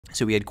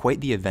So we had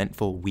quite the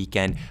eventful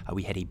weekend.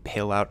 We had a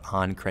bailout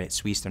on Credit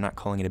Suisse. They're not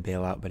calling it a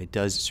bailout, but it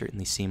does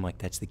certainly seem like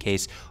that's the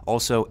case.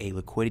 Also, a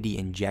liquidity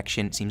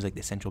injection. It seems like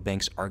the central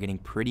banks are getting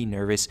pretty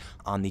nervous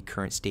on the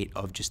current state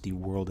of just the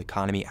world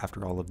economy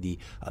after all of the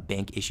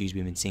bank issues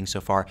we've been seeing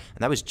so far. And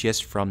that was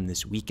just from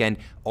this weekend.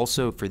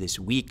 Also, for this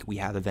week, we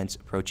have events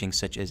approaching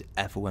such as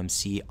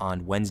Fomc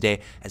on Wednesday,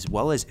 as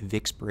well as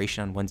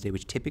Vixpiration on Wednesday,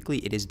 which typically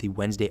it is the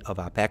Wednesday of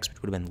OPEX,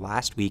 which would have been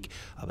last week.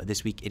 But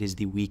this week, it is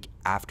the week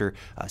after.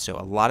 So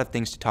a lot of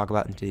things to talk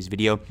about in today's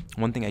video.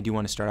 One thing I do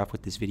want to start off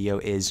with this video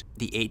is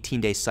the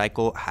 18-day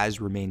cycle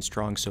has remained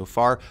strong so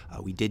far.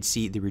 We did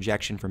see the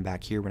rejection from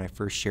back here when I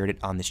first shared it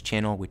on this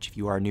channel, which if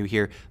you are new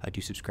here,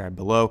 do subscribe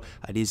below.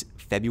 It is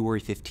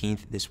February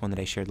 15th, this one that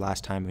I shared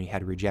last time when we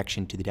had a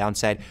rejection to the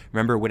downside.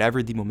 Remember,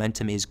 whatever the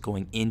momentum is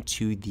going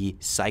into the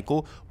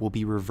cycle will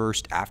be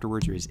reversed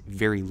afterwards, or is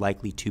very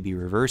likely to be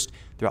reversed.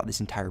 Throughout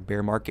this entire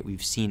bear market,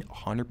 we've seen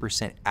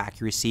 100%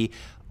 accuracy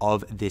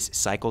of this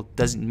cycle.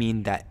 Doesn't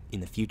mean that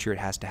in the future it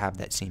has to have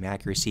that same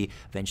accuracy.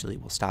 Eventually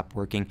it will stop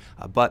working,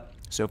 but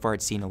so far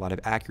it's seen a lot of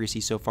accuracy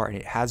so far, and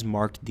it has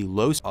marked the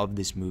lows of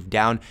this move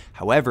down.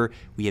 However,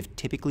 we have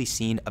typically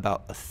seen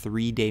about a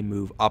 3-day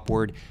move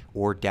upward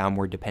or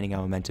downward depending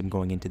on momentum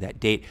going into that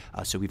date.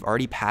 So we've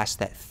already passed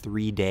that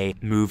 3-day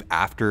move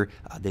after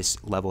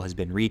this level has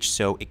been reached,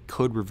 so it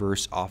could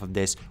reverse off of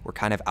this. We're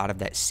kind of out of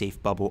that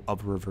safe bubble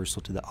of a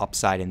reversal to the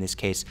upside in this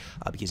case,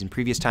 because in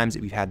previous times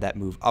we've had that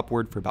move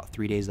upward for about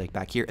 3 days like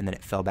back here, and then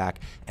it fell back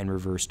and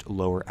reversed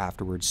lower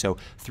afterwards. So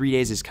 3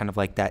 days is kind of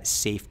like that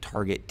safe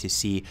target to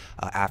see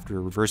after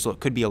a reversal. It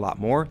could be a lot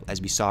more,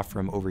 as we saw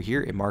from over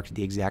here. It marked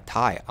the exact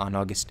high on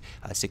August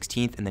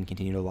 16th and then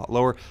continued a lot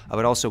lower.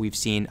 But also we've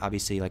seen,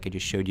 obviously, like I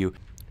just showed you,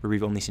 where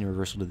we've only seen a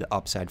reversal to the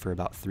upside for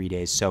about 3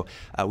 days. So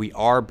we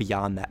are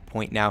beyond that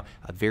point now.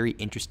 A very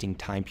interesting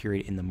time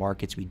period in the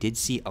markets. We did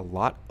see a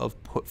lot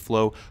of put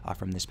flow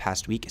from this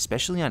past week,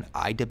 especially on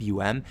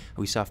IWM.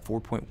 We saw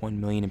 4.1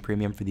 million in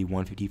premium for the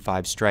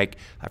 155 strike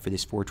for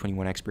this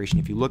 421 expiration.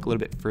 If you look a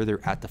little bit further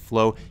at the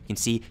flow, you can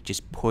see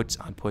just puts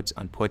on puts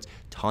on puts,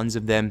 tons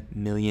of them,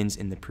 millions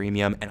in the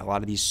premium, and a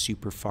lot of these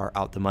super far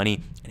out the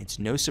money. And it's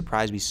no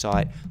surprise we saw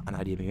it on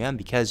IWM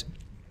because,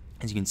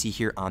 as you can see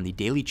here on the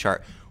daily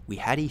chart, we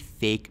had a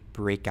fake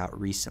breakout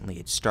recently.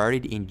 It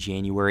started in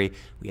January.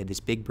 We had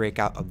this big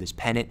breakout of this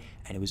pennant,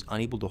 and it was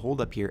unable to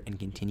hold up here and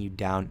continued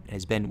down. It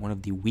has been one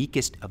of the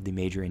weakest of the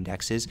major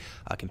indexes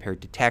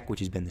compared to tech, which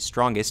has been the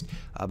strongest,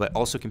 but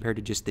also compared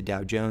to just the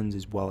Dow Jones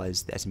as well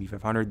as the S&P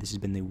 500. This has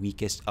been the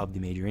weakest of the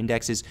major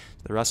indexes.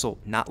 So the Russell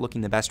not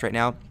looking the best right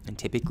now, and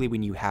typically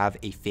when you have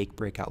a fake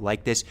breakout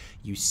like this,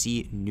 you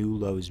see new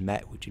lows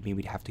met, which would mean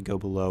we'd have to go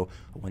below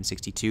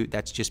 162.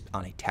 That's just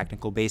on a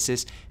technical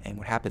basis. And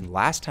what happened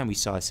last time we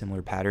saw a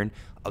similar pattern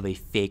of a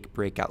fake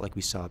breakout like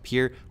we saw up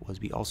here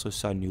was we also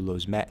saw new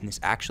lows met, and this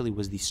actually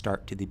was the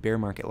start to the bear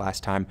market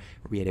last time,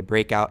 where we had a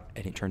breakout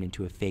and it turned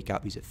into a fake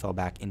out because it fell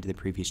back into the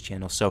previous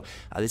channel. So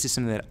this is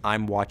something that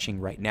I'm watching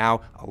right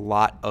now. A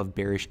lot of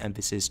bearish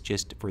emphasis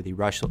just for the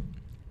Russell.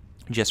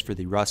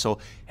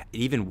 It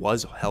even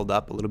was held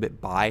up a little bit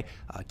by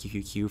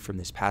QQQ from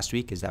this past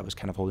week, as that was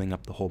kind of holding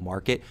up the whole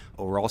market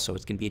overall. So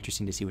it's going to be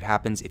interesting to see what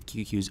happens if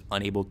QQQ is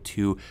unable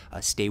to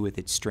stay with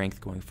its strength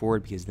going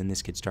forward, because then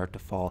this could start to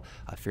fall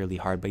fairly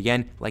hard. But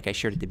again, like I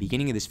shared at the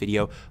beginning of this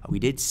video, we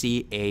did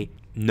see a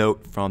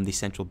note from the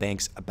central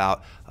banks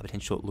about a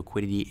potential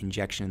liquidity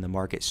injection in the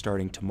market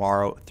starting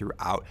tomorrow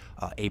throughout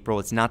April.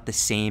 It's not the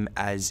same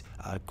as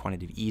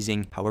quantitative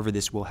easing. However,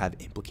 this will have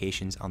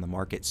implications on the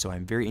market. So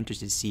I'm very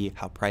interested to see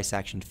how price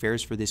action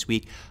fares for this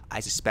week. I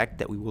suspect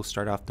that we will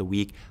start off the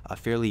week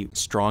fairly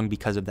strong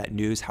because of that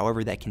news.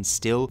 However, that can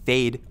still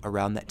fade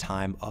around that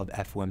time of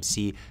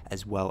FOMC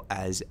as well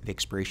as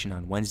Vixpiration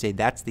on Wednesday.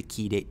 That's the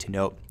key date to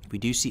note. If we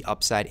do see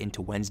upside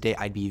into Wednesday,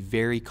 I'd be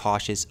very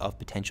cautious of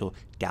potential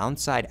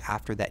downside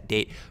after that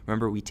date.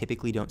 Remember, we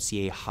typically don't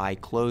see a high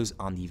close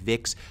on the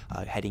VIX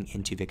heading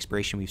into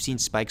Vixpiration. We've seen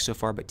spikes so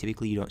far, but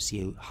typically you don't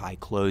see a high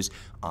close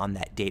on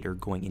that date or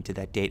going into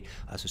that date.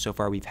 So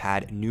far we've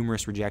had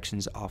numerous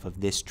rejections off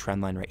of this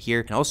trend line right here.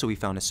 And also we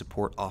found a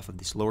support off of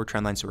this lower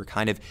trend line. So we're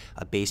kind of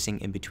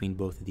basing in between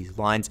both of these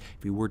lines.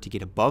 If we were to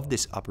get above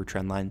this upper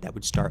trend line, that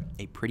would start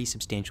a pretty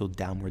substantial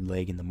downward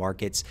leg in the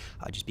markets,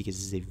 just because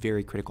this is a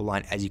very critical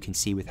line, as you can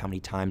see with how many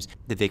times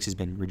the VIX has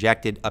been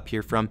rejected up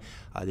here from.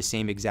 The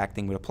same exact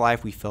thing would apply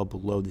if we fell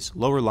below this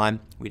lower line.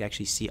 We'd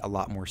actually see a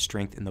lot more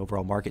strength in the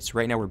overall market. So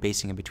right now we're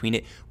basing in between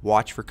it.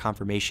 Watch for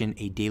confirmation.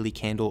 A daily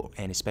candle,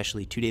 and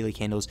especially 2 daily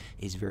candles,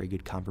 is very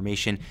good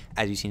confirmation.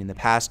 As you've seen in the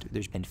past,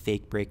 there's been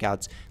fake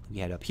breakouts. We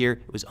had up here,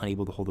 it was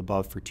unable to hold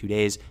above for 2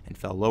 days and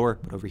fell lower,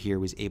 but over here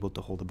was able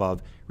to hold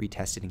above,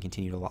 retested, and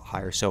continued a lot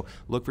higher. So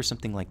look for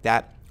something like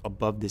that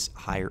above this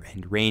higher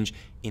end range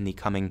in the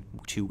coming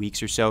 2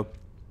 weeks or so,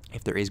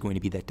 if there is going to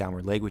be that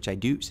downward leg, which I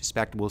do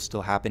suspect will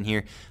still happen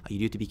here. You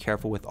do have to be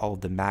careful with all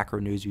of the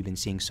macro news we've been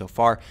seeing so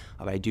far,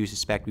 but I do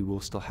suspect we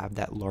will still have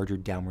that larger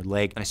downward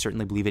leg, and I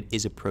certainly believe it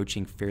is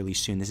approaching fairly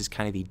soon. This is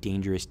kind of a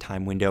dangerous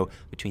time window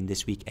between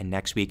this week and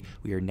next week.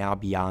 We are now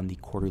beyond the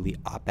quarterly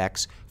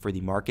OPEX for the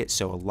market.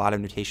 So a lot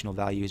of notational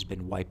value has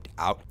been wiped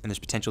out, and there's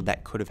potential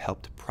that could have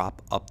helped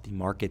prop up the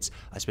markets,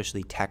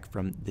 especially tech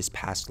from this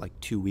past like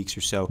 2 weeks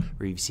or so,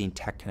 where you've seen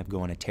tech kind of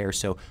go on a tear.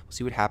 So we'll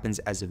see what happens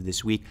as of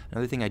this week.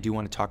 Another thing I do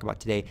want to talk about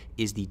today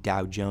is the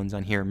Dow Jones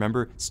on here.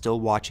 Remember, still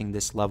watching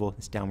this level,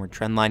 this downward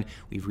trend line.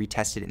 We've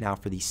retested it now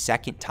for the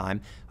second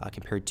time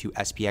compared to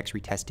SPX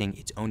retesting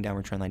its own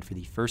downward trend line for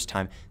the first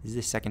time. This is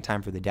the second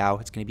time for the Dow.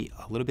 It's going to be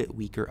a little bit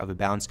weaker of a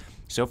bounce.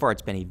 So far,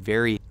 it's been a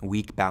very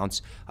weak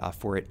bounce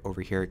for it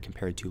over here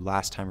compared to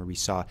last time where we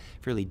saw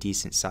fairly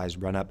decent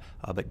sized run up.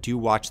 But do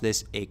watch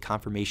this, a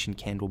confirmation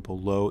candle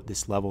below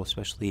this level,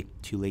 especially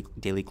to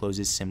daily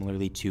closes,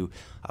 similarly to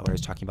what I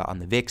was talking about on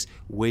the VIX,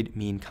 would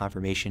mean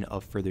confirmation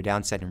of further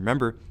downside. And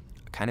remember,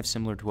 kind of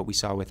similar to what we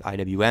saw with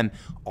IWM,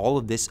 all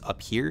of this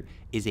up here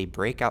is a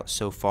breakout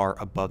so far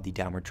above the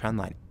downward trend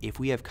line. If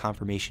we have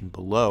confirmation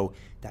below,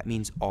 that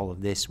means all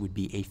of this would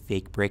be a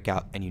fake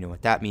breakout. And you know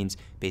what that means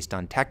based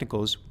on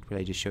technicals, what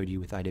I just showed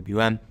you with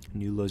IWM,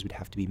 new lows would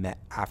have to be met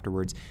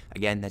afterwards.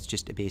 Again, that's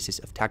just a basis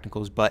of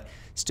technicals, but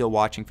still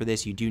watching for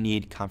this. You do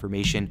need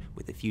confirmation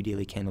with a few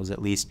daily candles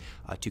at least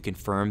to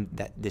confirm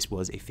that this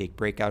was a fake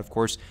breakout, of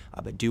course.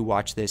 But do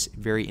watch this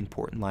very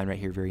important line right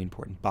here, very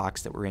important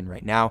box that we're in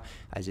right now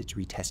as it's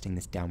retesting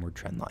this downward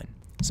trend line.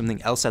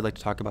 Something else I'd like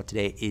to talk about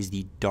today is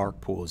the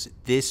dark pools.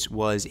 This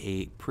was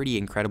a pretty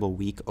incredible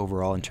week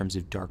overall in terms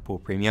of dark pool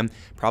premium,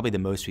 probably the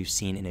most we've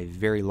seen in a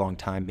very long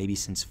time, maybe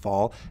since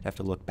fall. I'd have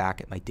to look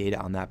back at my data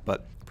on that,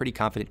 but pretty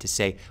confident to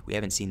say we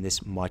haven't seen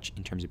this much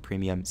in terms of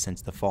premium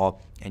since the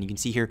fall. And you can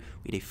see here,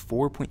 we had a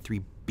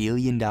 $4.3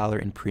 billion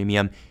in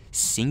premium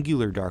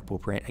singular dark pool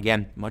print.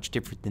 Again, much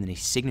different than a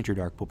signature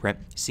dark pool print.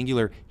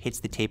 Singular hits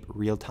the tape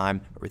real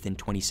time, or within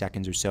 20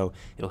 seconds or so.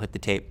 It'll hit the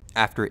tape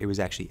after it was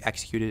actually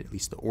executed, at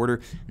least the order.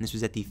 And this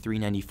was at the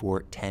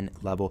 394.10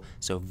 level.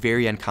 So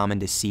very uncommon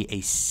to see a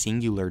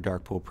singular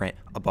dark pool print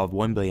above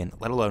 1 billion,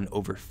 let alone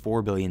over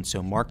 4 billion.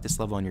 So mark this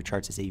level on your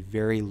charts as a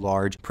very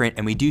large print.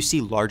 And we do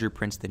see larger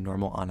prints than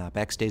normal on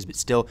OPEX days, but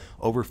still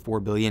over 4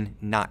 billion,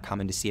 not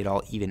common to see at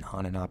all, even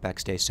on an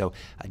OPEX day. So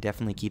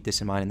definitely keep this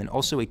in mind. And then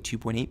also a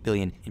 2.8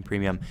 billion in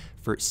premium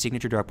for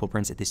signature dark pool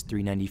prints at this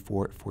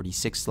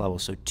 394.46 level.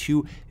 So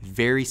two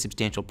very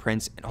substantial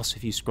prints. And also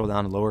if you scroll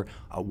down lower,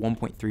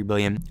 1.3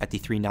 billion at the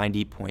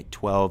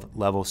 390.12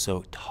 level.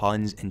 So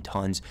tons and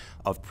tons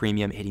of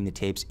premium hitting the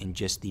tapes in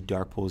just the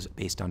dark pools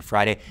based on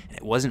Friday. And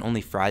it wasn't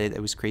only Friday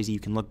that was crazy. You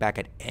can look back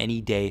at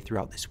any day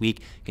throughout this week.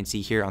 You can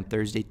see here on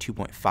Thursday,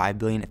 2.5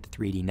 billion at the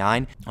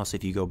 389. Also,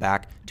 if you go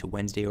back to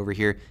Wednesday over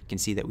here, you can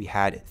see that we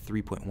had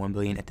 3.1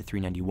 billion at the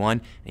 391.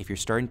 And if you're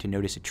starting to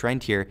notice a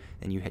trend here,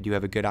 then you do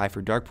have a good eye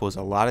for dark pools.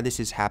 A lot of this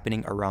is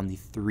happening around the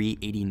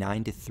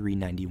 389 to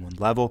 391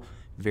 level.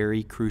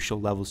 Very crucial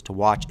levels to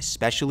watch,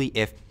 especially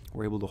if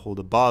we're able to hold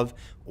above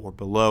or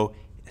below,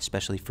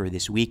 especially for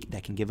this week.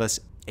 That can give us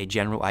a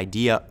general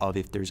idea of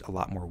if there's a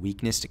lot more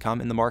weakness to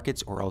come in the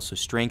markets or also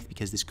strength,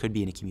 because this could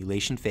be an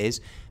accumulation phase.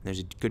 And there's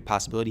a good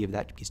possibility of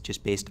that because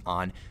just based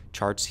on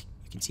charts,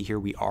 you can see here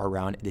we are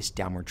around this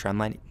downward trend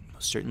line.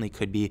 Certainly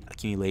could be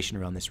accumulation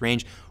around this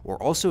range,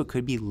 or also it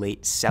could be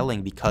late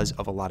selling because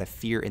of a lot of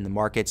fear in the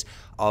markets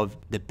of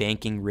the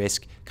banking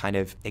risk kind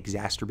of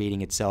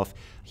exacerbating itself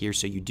here.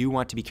 So you do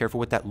want to be careful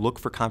with that. Look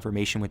for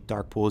confirmation with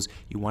dark pools.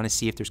 You want to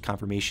see if there's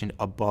confirmation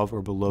above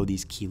or below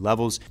these key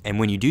levels. And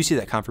when you do see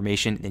that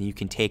confirmation, then you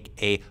can take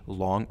a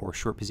long or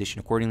short position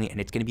accordingly. And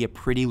it's going to be a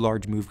pretty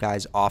large move,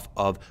 guys, off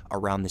of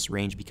around this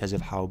range because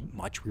of how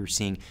much we were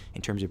seeing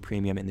in terms of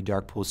premium in the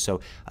dark pools.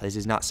 So this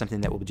is not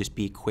something that will just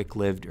be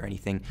quick-lived or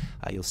anything.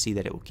 You'll see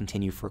that it will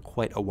continue for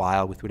quite a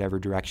while with whatever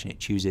direction it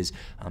chooses.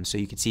 So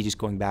you can see just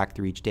going back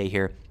through each day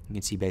here, you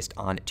can see based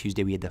on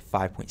Tuesday, we had the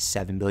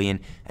 5.7 billion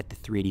at the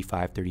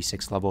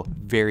 385.36 level.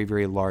 Very,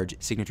 very large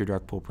signature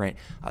dark pool print.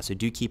 So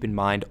do keep in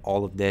mind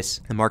all of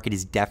this. The market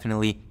is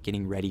definitely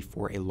getting ready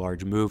for a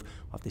large move.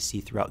 We'll have to see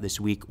throughout this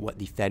week what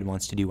the Fed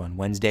wants to do on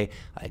Wednesday.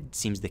 It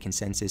seems the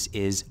consensus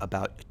is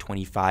about a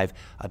 25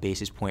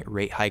 basis point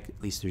rate hike.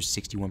 At least there's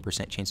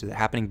 61% chance of that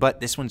happening.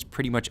 But this one's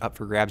pretty much up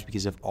for grabs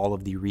because of all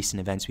of the recent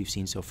events we've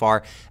seen so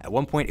far. At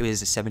one point, it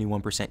was a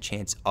 71%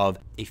 chance of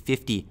a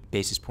 50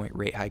 basis point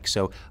rate hike.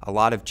 So a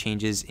lot of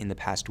changes in the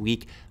past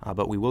week,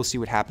 but we will see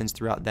what happens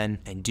throughout then.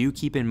 And do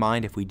keep in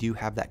mind, if we do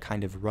have that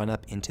kind of run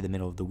up into the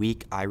middle of the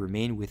week, I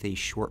remain with a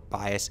short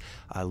bias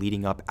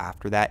leading up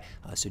after that.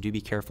 So do be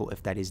careful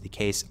if that is the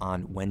case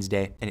on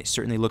Wednesday. And it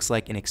certainly looks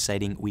like an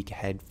exciting week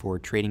ahead for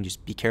trading.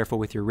 Just be careful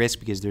with your risk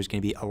because there's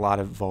going to be a lot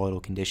of volatile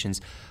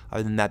conditions.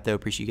 Other than that, though,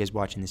 appreciate you guys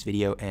watching this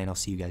video, and I'll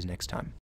see you guys next time.